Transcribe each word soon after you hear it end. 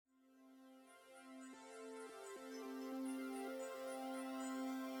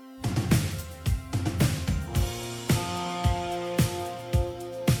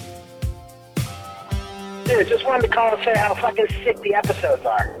here. Just wanted to call and say how fucking sick the episodes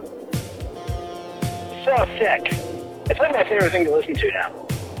are. So sick. It's like my favorite thing to listen to now.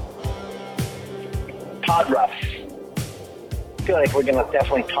 Pod roughs. I feel like we're gonna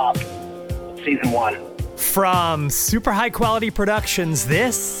definitely top season 1. From Super High Quality Productions,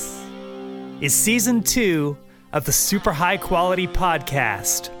 this is season 2 of the Super High Quality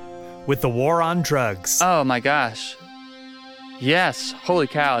Podcast with the War on Drugs. Oh my gosh. Yes. Holy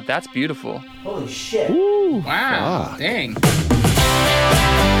cow. That's beautiful. Holy shit. Ooh, wow. fuck. Dang.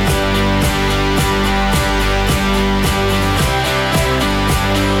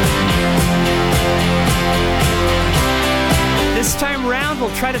 This time round,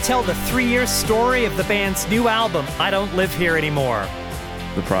 we'll try to tell the 3-year story of the band's new album, I Don't Live Here Anymore.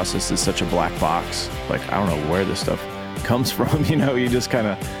 The process is such a black box. Like, I don't know where this stuff comes from. You know, you just kind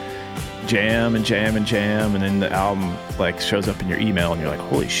of jam and jam and jam, and then the album like shows up in your email, and you're like,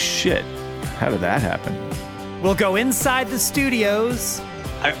 holy shit, how did that happen? We'll go inside the studios.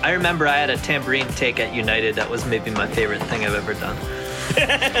 I remember I had a tambourine take at United that was maybe my favorite thing I've ever done.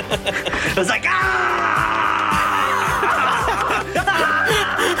 It was like,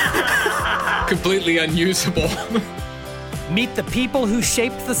 Completely unusable. Meet the people who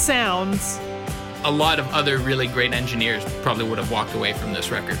shaped the sounds. A lot of other really great engineers probably would have walked away from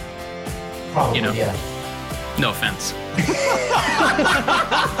this record. Probably, You know. yeah. No offense.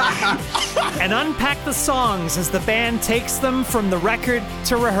 And unpack the songs as the band takes them from the record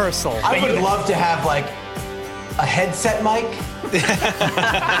to rehearsal. I would love to have like a headset mic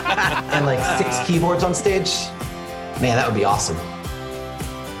and like 6 keyboards on stage. Man, that would be awesome.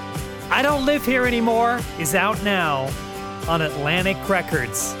 I Don't Live Here Anymore is out now on Atlantic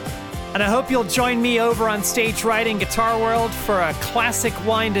Records. And I hope you'll join me over on Stage Right in Guitar World for a classic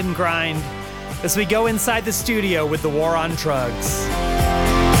wind and grind as we go inside the studio with the War on Drugs.